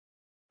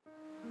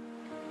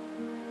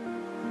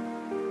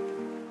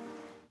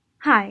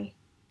Hi,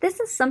 this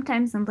is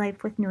Sometimes in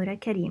Life with Noura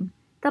Karim,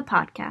 the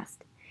podcast,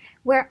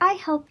 where I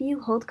help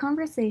you hold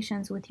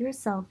conversations with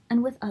yourself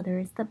and with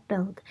others that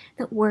build,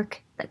 that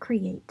work, that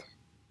create.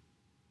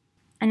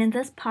 And in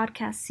this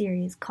podcast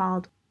series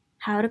called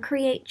How to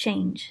Create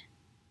Change,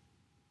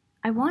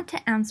 I want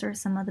to answer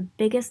some of the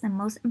biggest and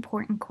most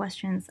important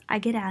questions I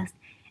get asked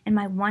in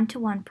my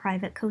one-to-one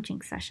private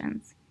coaching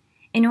sessions,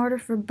 in order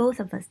for both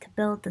of us to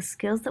build the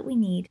skills that we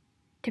need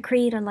to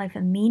create a life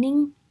of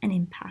meaning and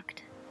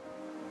impact.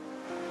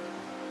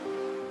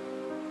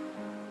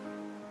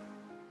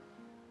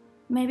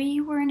 Maybe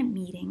you were in a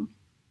meeting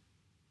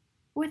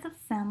with a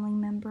family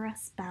member, a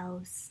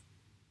spouse,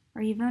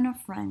 or even a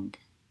friend,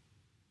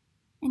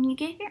 and you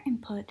gave your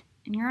input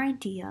and your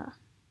idea,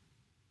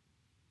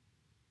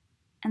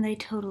 and they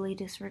totally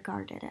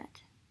disregarded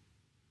it,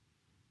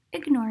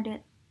 ignored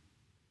it,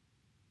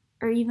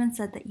 or even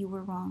said that you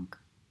were wrong.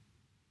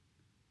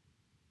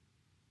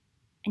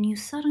 And you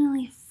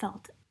suddenly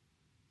felt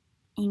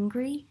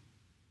angry,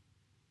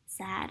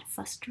 sad,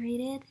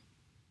 frustrated,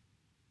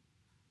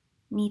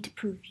 need to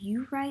prove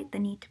you right, the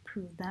need to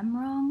prove them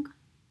wrong,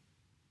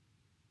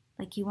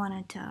 like you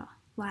wanted to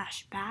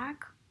lash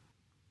back.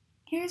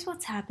 Here's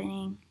what's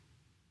happening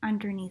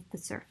underneath the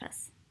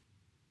surface.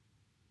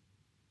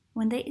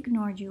 When they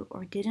ignored you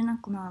or didn't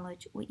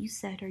acknowledge what you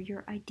said or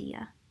your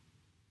idea,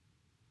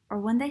 or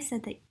when they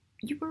said that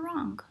you were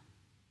wrong,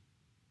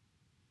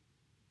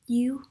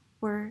 you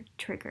were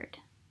triggered.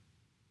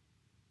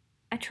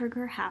 A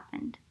trigger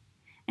happened.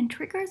 And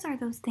triggers are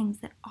those things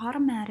that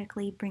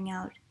automatically bring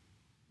out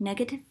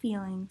negative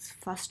feelings,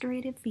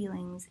 frustrated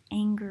feelings,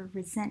 anger,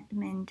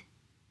 resentment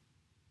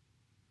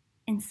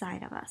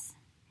inside of us.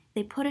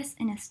 They put us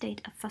in a state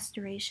of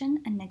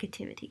frustration and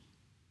negativity.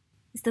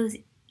 It's those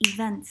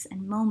events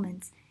and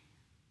moments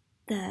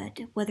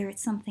that, whether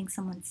it's something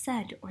someone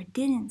said or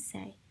didn't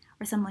say,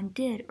 or someone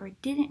did or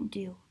didn't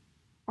do,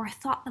 or a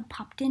thought that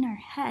popped in our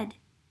head,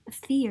 a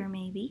fear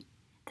maybe,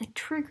 that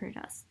triggered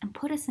us and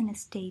put us in a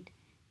state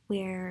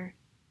where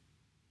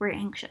we're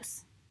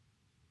anxious.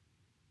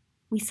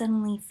 We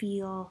suddenly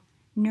feel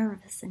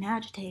nervous and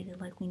agitated,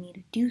 like we need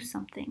to do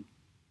something.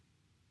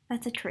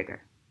 That's a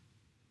trigger.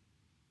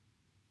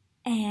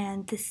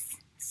 And this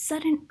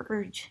sudden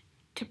urge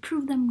to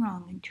prove them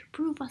wrong and to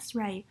prove us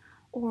right,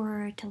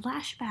 or to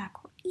lash back,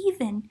 or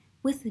even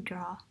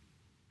withdraw,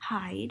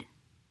 hide,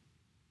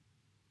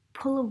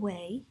 pull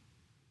away,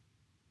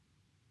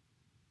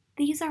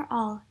 these are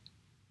all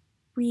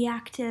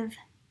reactive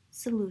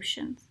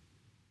solutions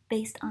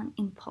based on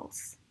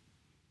impulse.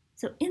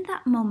 So in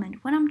that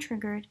moment, when I'm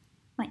triggered,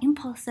 my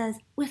impulse says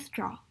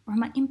withdraw, or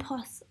my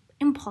impulse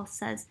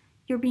says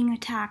you're being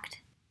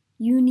attacked.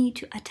 You need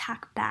to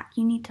attack back.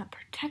 You need to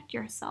protect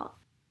yourself.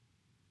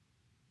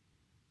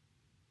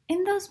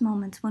 In those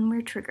moments when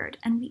we're triggered,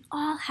 and we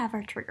all have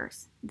our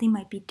triggers, they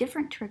might be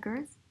different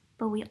triggers,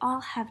 but we all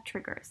have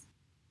triggers.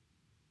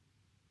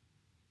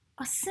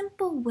 A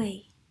simple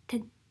way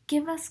to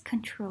give us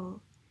control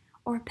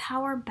or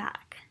power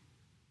back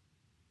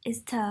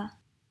is to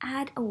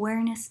add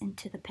awareness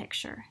into the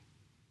picture.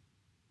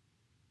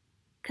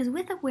 Because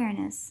with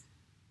awareness,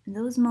 in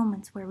those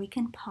moments where we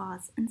can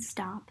pause and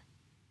stop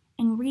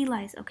and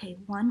realize, okay,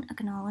 one,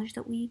 acknowledge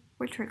that we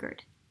were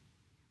triggered.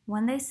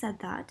 When they said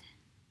that,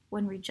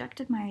 when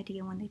rejected my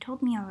idea, when they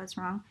told me I was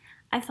wrong,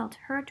 I felt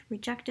hurt,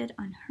 rejected,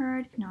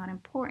 unheard, not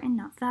important,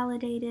 not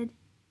validated,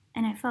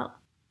 and I felt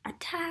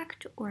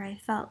attacked, or I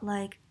felt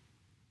like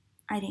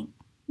I didn't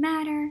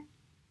matter,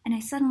 and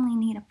I suddenly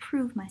need to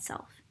prove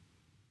myself.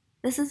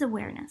 This is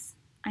awareness.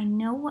 I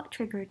know what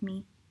triggered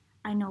me.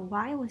 I know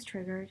why I was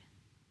triggered.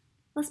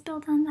 Let's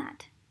build on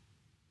that.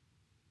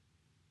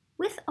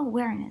 With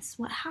awareness,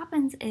 what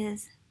happens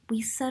is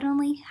we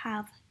suddenly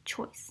have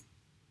choice.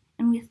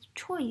 And with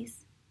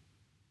choice,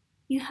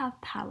 you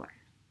have power.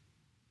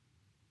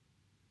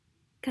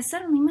 Because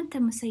suddenly ما أنت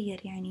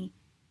مسير, يعني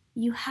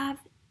you have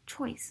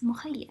choice,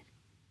 مخير.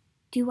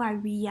 Do I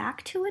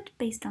react to it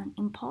based on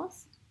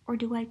impulse, or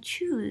do I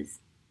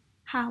choose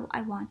how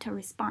I want to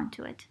respond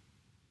to it?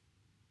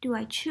 Do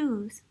I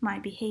choose my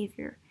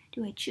behavior?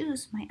 Do I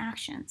choose my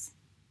actions?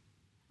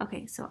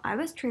 Okay, so I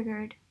was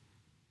triggered.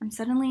 I'm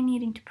suddenly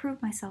needing to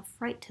prove myself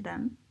right to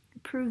them,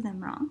 prove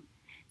them wrong.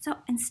 So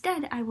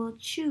instead, I will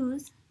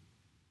choose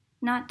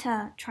not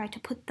to try to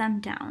put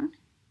them down.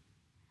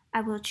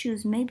 I will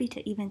choose maybe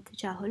to even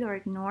tajahul or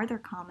ignore their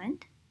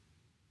comment.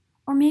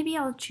 Or maybe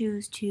I'll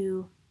choose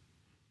to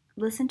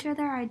listen to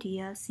their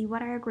idea, see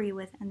what I agree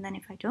with, and then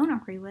if I don't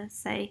agree with,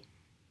 say,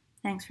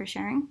 thanks for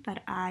sharing,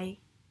 but I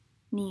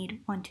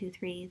need 1, 2,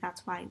 3,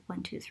 that's why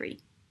 1, 2, 3.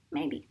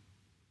 Maybe.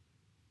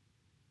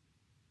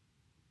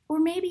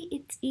 Or maybe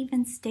it's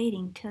even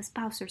stating to a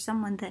spouse or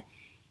someone that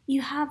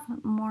you have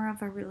more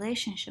of a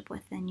relationship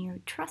with and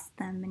you trust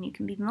them and you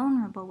can be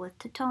vulnerable with,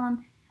 to tell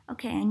them,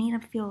 okay, I need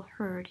to feel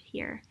heard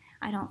here.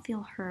 I don't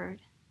feel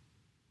heard.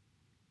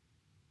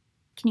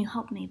 Can you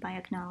help me by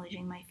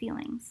acknowledging my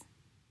feelings?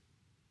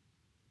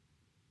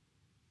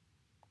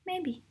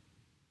 Maybe.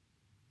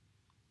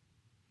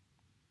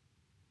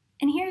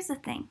 And here's the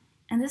thing,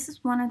 and this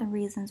is one of the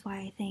reasons why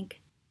I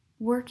think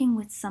working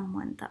with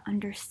someone that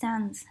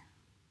understands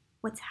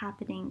what's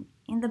happening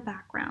in the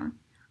background,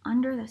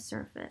 under the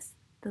surface,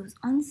 those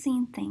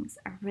unseen things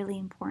are really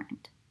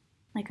important,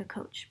 like a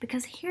coach.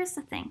 Because here's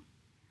the thing,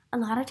 a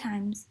lot of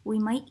times we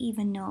might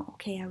even know,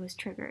 okay, I was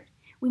triggered.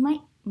 We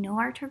might know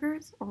our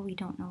triggers or we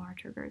don't know our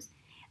triggers.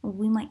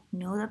 We might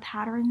know the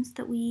patterns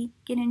that we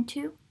get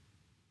into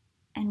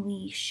and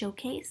we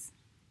showcase,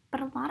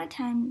 but a lot of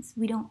times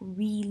we don't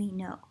really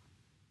know.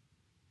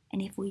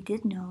 And if we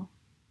did know,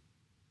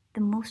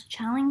 the most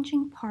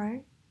challenging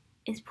part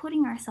is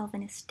putting ourselves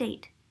in a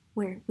state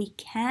where we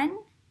can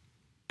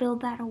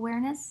build that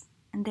awareness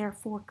and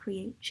therefore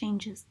create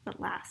changes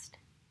that last.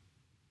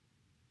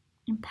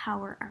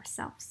 Empower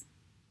ourselves.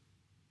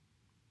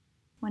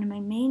 One of my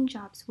main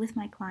jobs with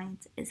my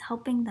clients is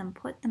helping them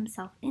put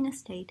themselves in a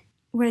state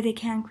where they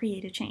can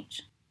create a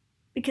change.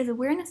 Because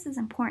awareness is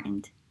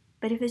important,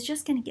 but if it's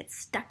just going to get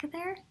stuck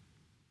there,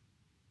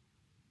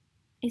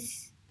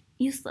 it's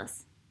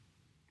useless.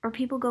 Or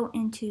people go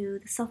into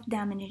the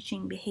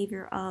self-damaging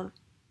behavior of,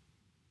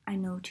 I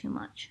know too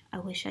much, I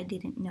wish I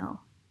didn't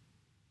know,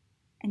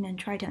 and then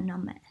try to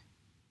numb it,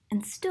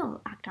 and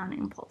still act on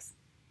impulse.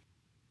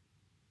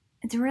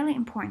 It's really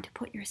important to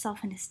put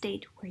yourself in a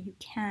state where you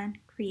can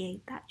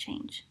create that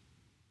change,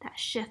 that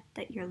shift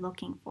that you're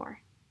looking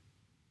for.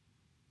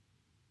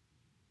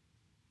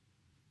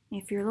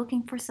 If you're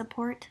looking for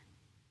support,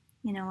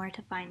 you know where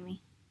to find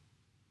me.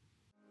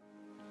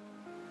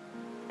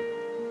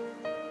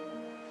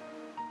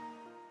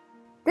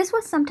 This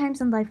was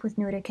Sometimes in Life with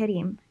Noura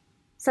Karim.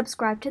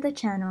 Subscribe to the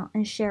channel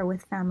and share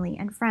with family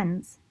and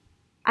friends.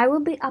 I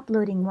will be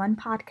uploading one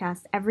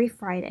podcast every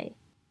Friday.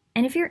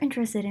 And if you're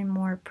interested in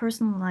more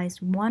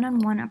personalized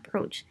one-on-one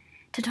approach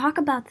to talk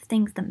about the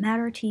things that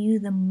matter to you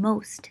the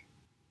most,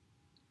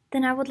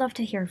 then I would love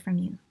to hear from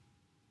you.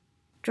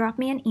 Drop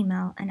me an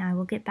email and I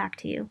will get back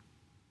to you.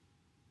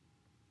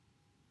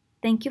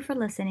 Thank you for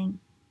listening,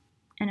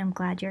 and I'm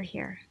glad you're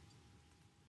here.